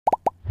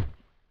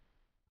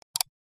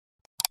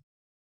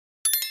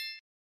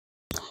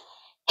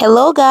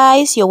Hello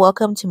guys, you're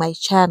welcome to my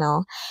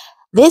channel.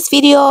 This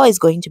video is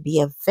going to be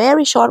a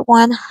very short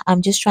one.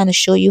 I'm just trying to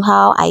show you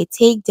how I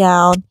take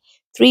down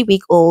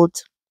 3-week-old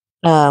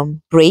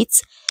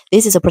braids.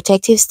 This is a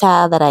protective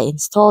style that I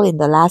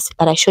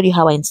showed you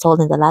how I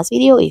installed in the last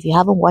video. If you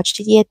haven't watched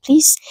it yet,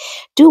 please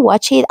do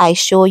watch it. I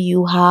show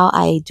you how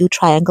I do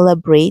triangular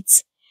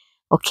braids.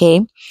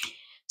 Okay.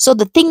 So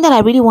the thing that I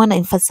really want to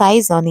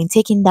emphasize on in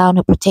taking down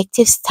a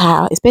protective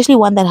style, especially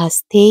one that has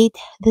stayed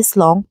this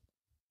long,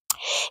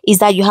 is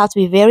that you have to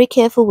be very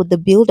careful with the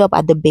build up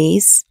at the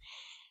base.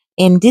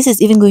 And this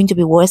is even going to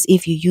be worse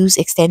if you use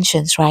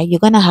extensions, right? You're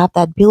going to have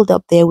that build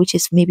up there, which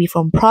is maybe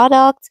from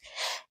product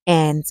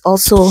and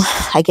also,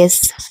 I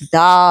guess,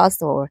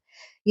 dust or,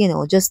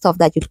 just stuff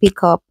that you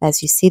pick up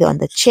as you sit on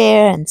the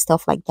chair and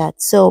stuff like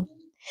that. So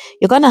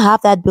you're going to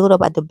have that build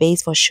up at the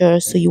base for sure.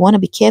 So you want to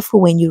be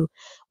careful when you're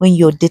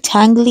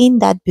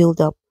detangling that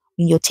build up,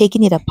 when you're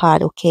taking it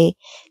apart, okay?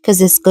 Because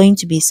there's going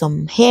to be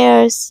some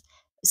hairs,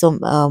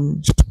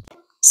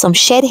 some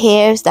shed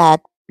hairs that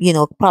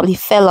probably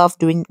fell off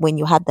during when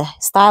you had the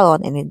style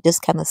on, and it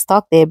just kind of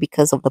stuck there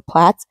because of the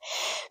plaits.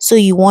 So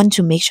you want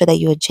to make sure that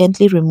you're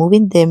gently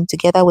removing them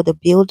together with the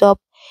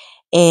buildup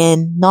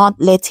and not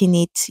letting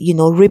it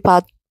rip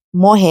out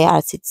more hair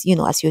as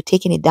as you're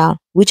taking it down,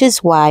 which is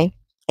why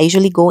I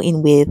usually go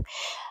in with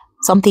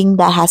something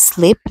that has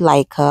slip,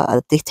 like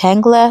a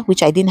detangler,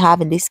 which I didn't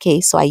have in this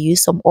case, so I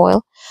use some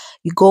oil.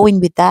 You go in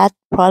with that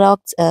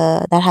product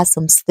that has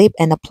some slip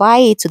and apply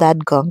it to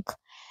that gunk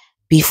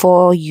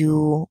before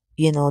you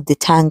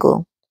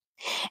detangle.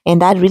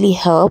 And that really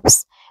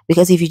helps,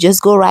 because if you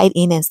just go right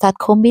in and start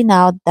combing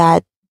out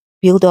that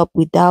build up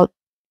without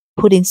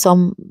putting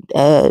some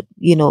a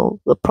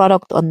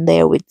product on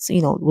there with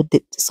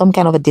some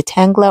kind of a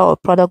detangler or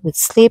product with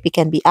slip, it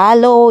can be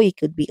aloe, it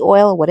could be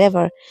oil,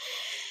 whatever,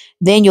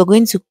 then you're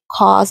going to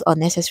cause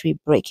unnecessary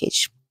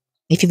breakage.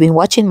 If you've been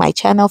watching my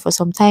channel for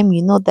some time,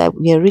 you know that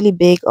we are really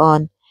big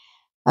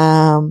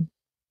um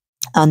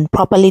on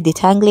properly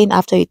detangling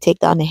after you take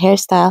down a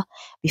hairstyle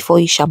before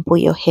you shampoo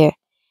your hair.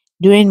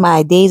 During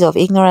my days of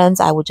ignorance,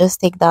 I would just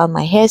take down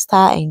my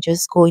hairstyle and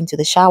just go into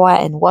the shower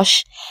and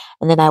wash,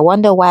 and then I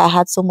wonder why I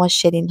had so much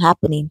shedding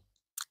happening.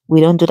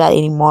 We don't do that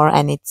anymore,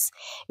 and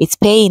it's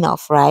paying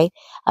off, right?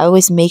 I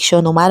always make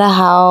sure, no matter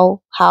how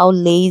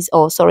lazy,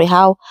 or sorry,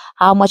 how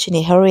much in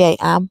a hurry I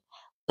am,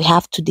 we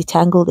have to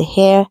detangle the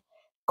hair,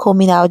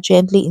 comb it out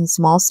gently in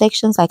small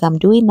sections like I'm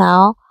doing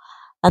now.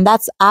 And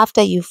that's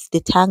after you've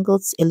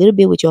detangled a little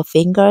bit with your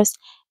fingers,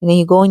 and then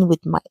you go in with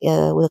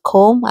with a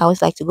comb. I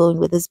always like to go in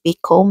with this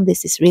big comb.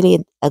 This is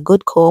really a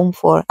good comb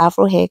for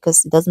afro hair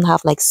because it doesn't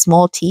have like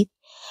small teeth.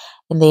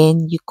 And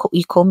then you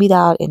comb it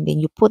out, and then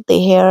you put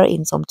the hair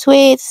in some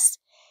twists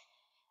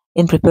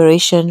in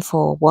preparation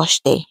for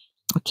wash day.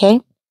 Okay,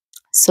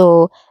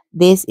 so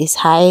this is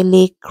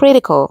highly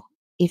critical.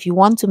 If you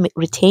want to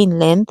retain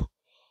length,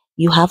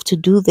 you have to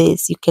do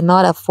this. You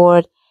cannot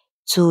afford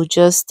to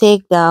just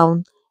take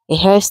down a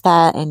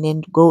hairstyle and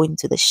then go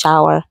into the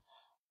shower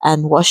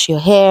and wash your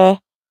hair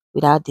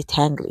without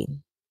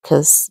detangling,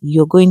 because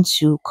you're going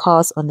to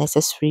cause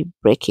unnecessary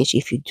breakage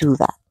if you do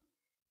that.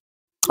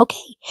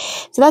 Okay,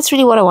 so that's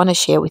really what I want to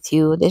share with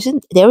you.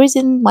 There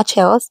isn't much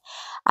else.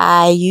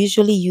 I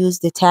usually use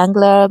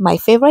detangler. My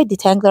favorite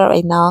detangler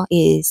right now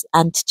is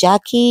Aunt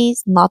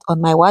Jackie's, not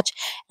on my watch.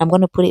 I'm going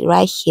to put it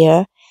right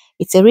here.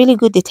 It's a really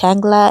good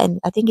detangler,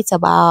 and I think it's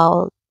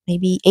about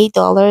maybe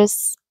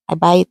 $8. I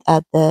buy it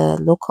at the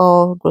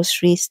local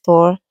grocery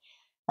store.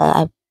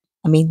 I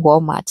mean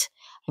Walmart.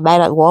 I buy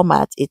it at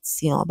Walmart. It's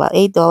about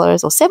 $8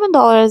 or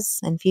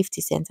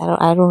 $7.50.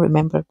 I don't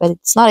remember, but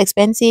it's not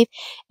expensive,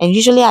 and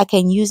usually I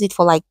can use it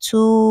for like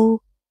two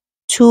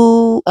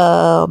two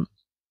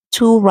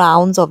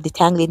rounds of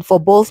detangling for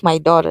both my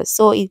daughters.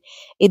 So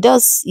it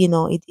does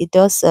it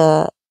does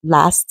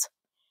last.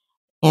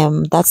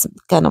 That's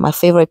kind of my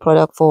favorite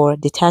product for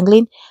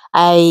detangling.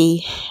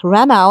 I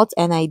ran out,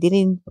 and I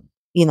didn't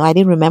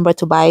remember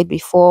to buy it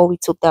before we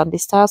took down the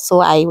style, so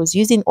I was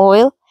using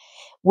oil,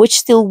 which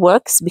still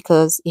works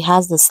because it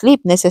has the slip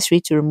necessary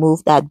to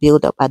remove that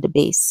buildup at the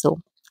base. So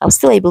I was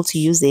still able to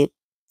use it.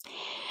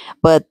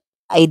 But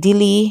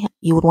ideally,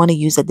 you would want to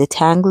use a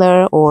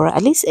detangler, or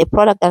at least a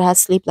product that has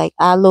slip, like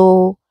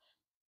aloe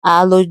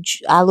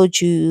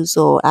juice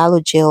or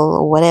aloe gel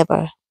or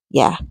whatever.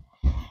 Yeah.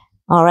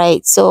 All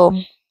right. So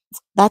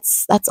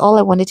that's all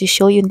I wanted to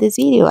show you in this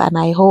video, and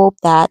I hope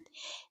that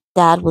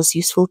was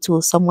useful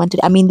to someone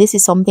today. I mean, this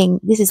is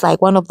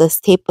like one of the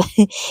step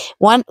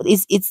one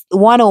is it's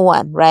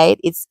 101, right?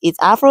 It's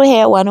Afro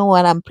hair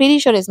 101. I'm pretty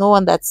sure there's no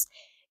one that's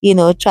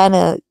trying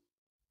to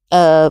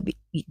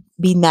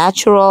be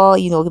natural,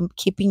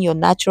 keeping your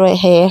natural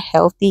hair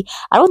healthy.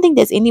 I don't think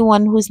there's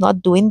anyone who's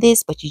not doing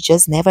this, but you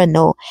just never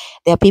know.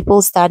 There are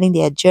people starting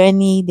their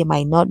journey, they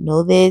might not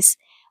know this,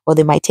 or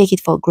they might take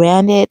it for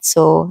granted.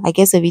 So I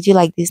guess a video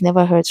like this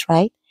never hurts,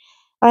 right?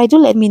 All right, do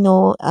let me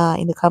know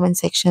in the comment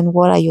section,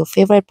 what are your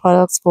favorite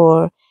products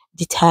for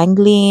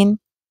detangling,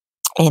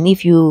 and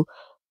if you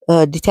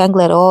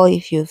detangle at all,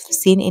 if you've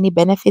seen any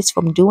benefits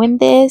from doing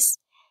this,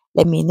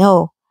 let me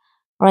know.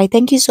 All right,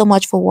 thank you so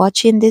much for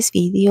watching this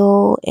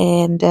video,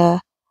 and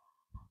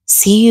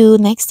see you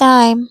next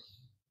time.